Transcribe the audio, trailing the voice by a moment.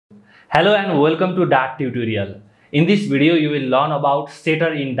Hello and welcome to Dart tutorial. In this video you will learn about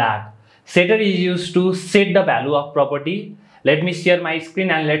setter in Dart. Setter is used to set the value of property. Let me share my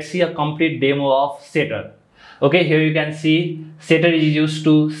screen and let's see a complete demo of setter. Okay, here you can see setter is used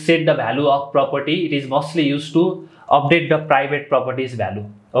to set the value of property. It is mostly used to update the private properties value.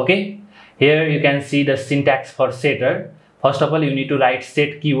 Okay, here you can see the syntax for setter. First of all, you need to write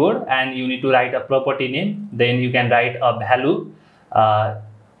set keyword and you need to write a property name. Then you can write a value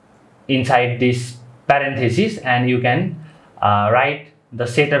inside this parenthesis, and you can write the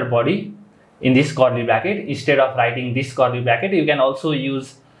setter body in this curly bracket. Instead of writing this curly bracket, you can also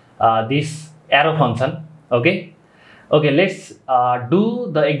use this arrow function. Okay, let's do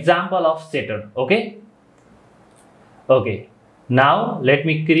the example of setter. Okay, now let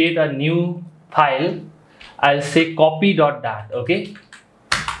me create a new file. I'll say copy.dart. Okay,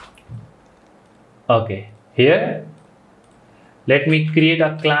 here let me create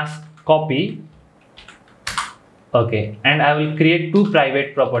a class copy. Okay, and I will create two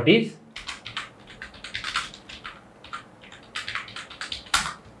private properties.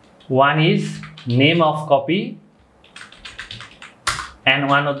 One is name of copy and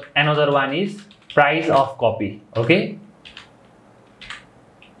another one is price of copy. Okay,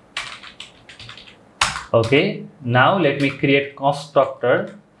 now let me create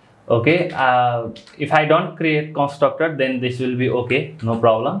constructor. If I don't create constructor, then this will be okay, no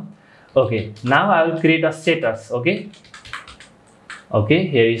problem. Okay, now I will create a setters. Okay,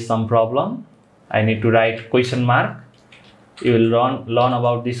 here is some problem. I need to write question mark. You will learn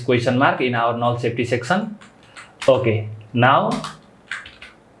about this question mark in our null safety section. Okay, now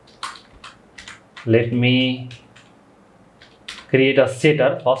let me create a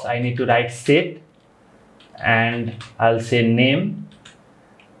setter. First I need to write set and I'll say name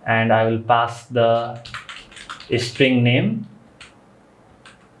and I will pass the string name.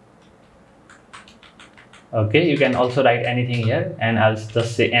 Okay, you can also write anything here, and I'll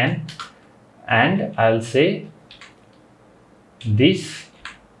just say n, and I'll say this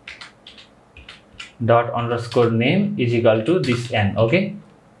dot underscore name is equal to this n. Okay,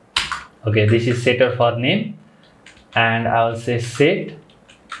 this is setter for name, and I'll say set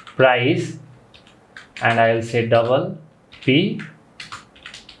price and I'll say double p,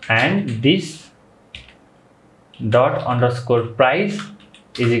 and this dot underscore price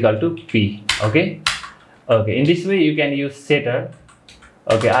is equal to p. Okay, in this way you can use setter.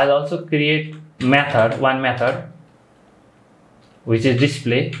 Okay, I'll also create one method which is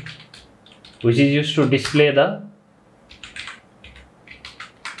display, which is used to display the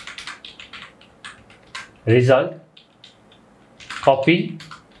result. Copy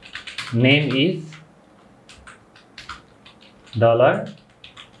name is dollar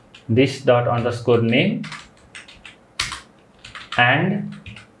this dot underscore name, and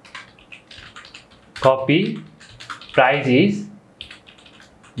copy price is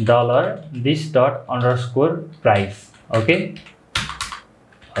dollar this dot underscore price. Okay,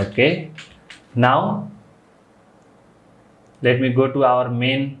 now let me go to our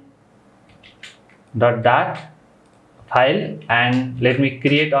main.dart file and let me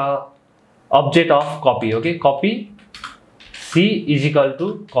create a object of copy. Copy c is equal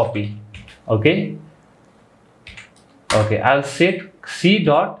to copy. I'll set c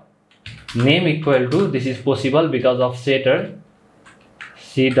dot name equal to, this is possible because of setter,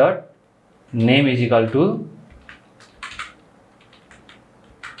 c dot name is equal to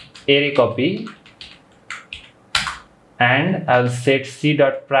array copy, and I'll set c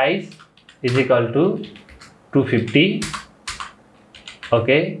dot price is equal to 250.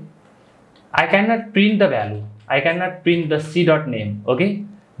 I cannot print the value, I cannot print the c dot name,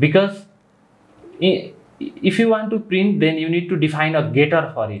 because if you want to print, then you need to define a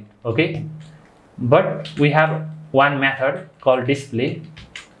getter for it. But we have one method called display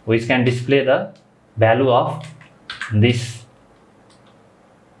which can display the value of this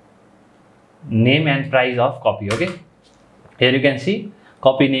name and price of copy. Here you can see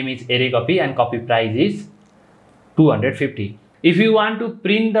copy name is array copy and copy price is 250. If you want to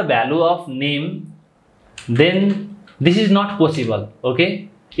print the value of name, then this is not possible.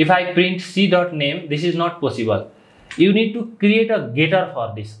 If I print c dot name, this is not possible. You need to create a getter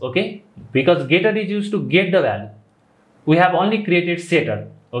for this. Because getter is used to get the value. We have only created setter.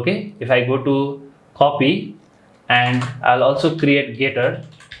 If I go to copy and I'll also create getter.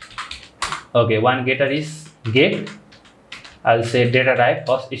 One getter is get. I'll say data type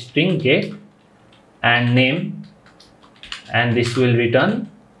first string get and name, and this will return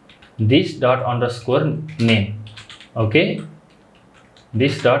this dot underscore name.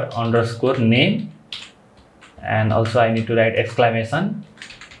 This dot underscore name, and also I need to write exclamation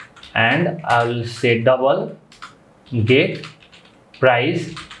and I will say double get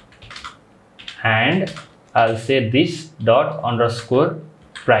price, and I'll say this dot underscore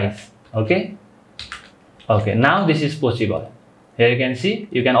price. Okay, now this is possible. Here you can see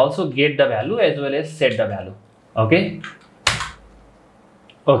you can also get the value as well as set the value.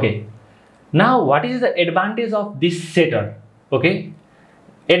 Okay, now what is the advantage of this setter? Okay,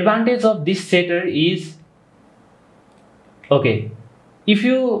 advantage of this setter is, if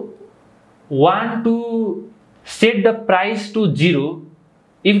you want to set the price to 0,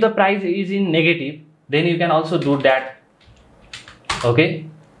 if the price is in negative, then you can also do that.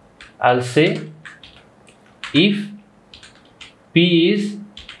 I'll say if P is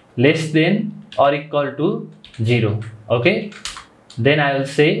less than or equal to 0, then I will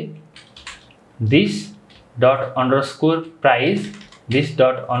say this dot underscore price,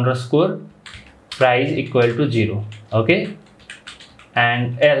 equal to 0,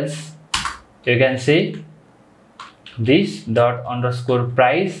 and else you can say this dot underscore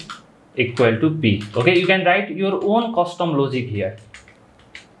price equal to P. You can write your own custom logic here.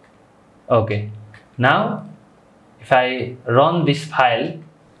 Now if I run this file,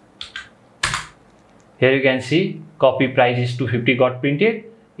 here you can see copy price is 250 got printed.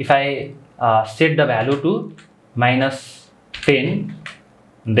 If I set the value to -10,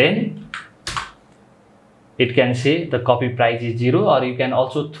 then it can say the copy price is 0, or you can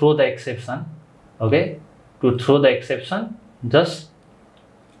also throw the exception. To throw the exception, just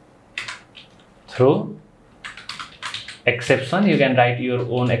throw exception. You can write your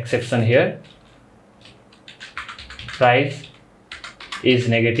own exception here. Price is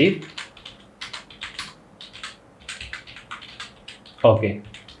negative.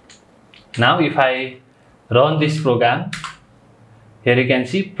 Now if I run this program, here you can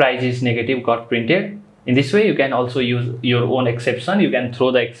see price is negative got printed. In this way you can also use your own exception. You can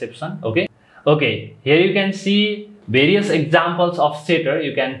throw the exception. Here you can see various examples of setter.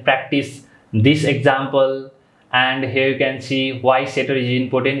 You can practice this example, and here you can see why setter is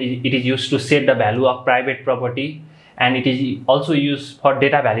important. It is used to set the value of private property, and it is also used for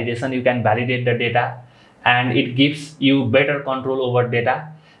data validation. You can validate the data, and it gives you better control over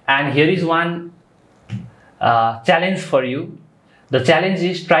data. And here is one challenge for you. The challenge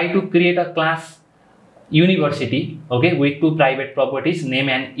is try to create a class university, with two private properties, name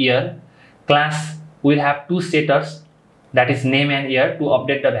and year. Class will have two setters, that is name and year, to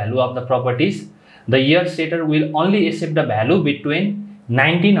update the value of the properties. The year setter will only accept the value between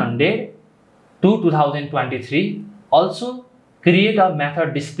 1900 to 2023. Also create a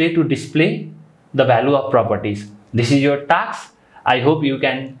method display to display the value of properties. This is your task. I hope you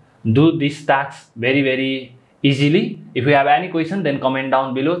can do this task very easily. If you have any question, then comment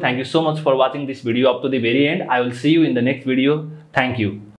down below. Thank you so much for watching this video up to the very end. I will see you in the next video. Thank you.